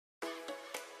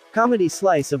Comedy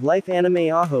slice of life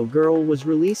anime Aho Girl was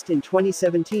released in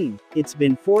 2017. It's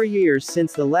been 4 years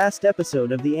since the last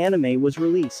episode of the anime was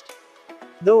released.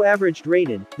 Though average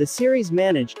rated, the series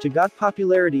managed to got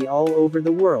popularity all over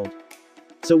the world.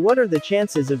 So what are the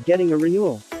chances of getting a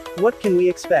renewal? What can we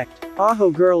expect?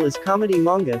 Aho Girl is comedy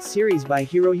manga series by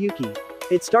Hiroyuki.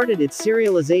 It started its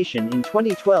serialization in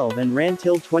 2012 and ran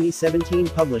till 2017,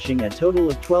 publishing a total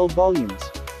of 12 volumes.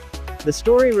 The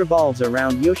story revolves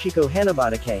around Yoshiko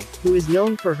Hanabatake, who is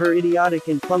known for her idiotic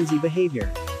and clumsy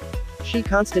behavior. She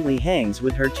constantly hangs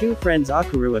with her two friends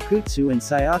Akuru Akutsu and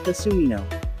Sayaka Sumino.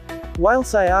 While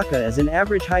Sayaka is an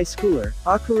average high schooler,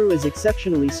 Akuru is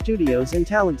exceptionally studious and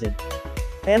talented.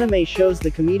 Anime shows the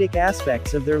comedic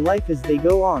aspects of their life as they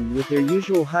go on with their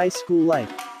usual high school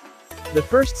life. The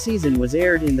first season was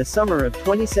aired in the summer of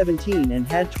 2017 and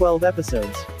had 12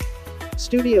 episodes.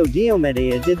 Studio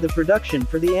Diomedea did the production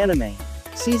for the anime.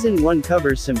 Season 1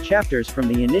 covers some chapters from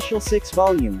the initial 6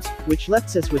 volumes, which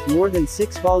left us with more than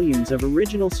 6 volumes of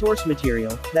original source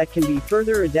material that can be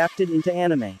further adapted into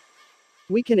anime.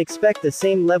 We can expect the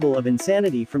same level of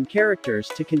insanity from characters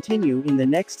to continue in the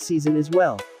next season as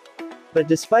well. But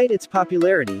despite its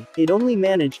popularity, it only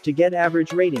managed to get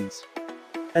average ratings.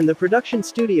 And the production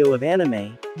studio of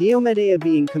anime, Diomedea,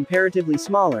 being comparatively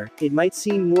smaller, it might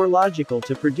seem more logical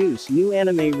to produce new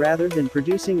anime rather than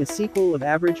producing a sequel of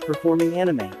average performing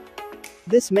anime.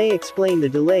 This may explain the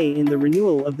delay in the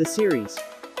renewal of the series.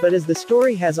 But as the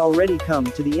story has already come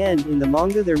to the end in the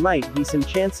manga, there might be some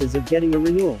chances of getting a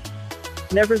renewal.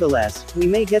 Nevertheless, we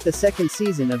may get the second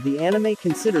season of the anime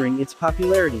considering its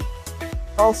popularity.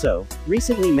 Also,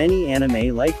 recently many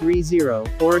anime like Re:Zero,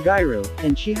 Origairu,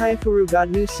 and Chihayafuru got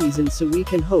new seasons, so we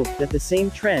can hope that the same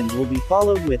trend will be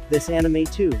followed with this anime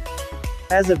too.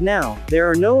 As of now, there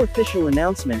are no official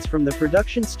announcements from the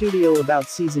production studio about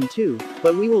season 2,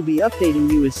 but we will be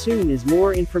updating you as soon as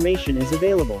more information is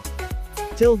available.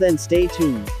 Till then, stay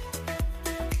tuned.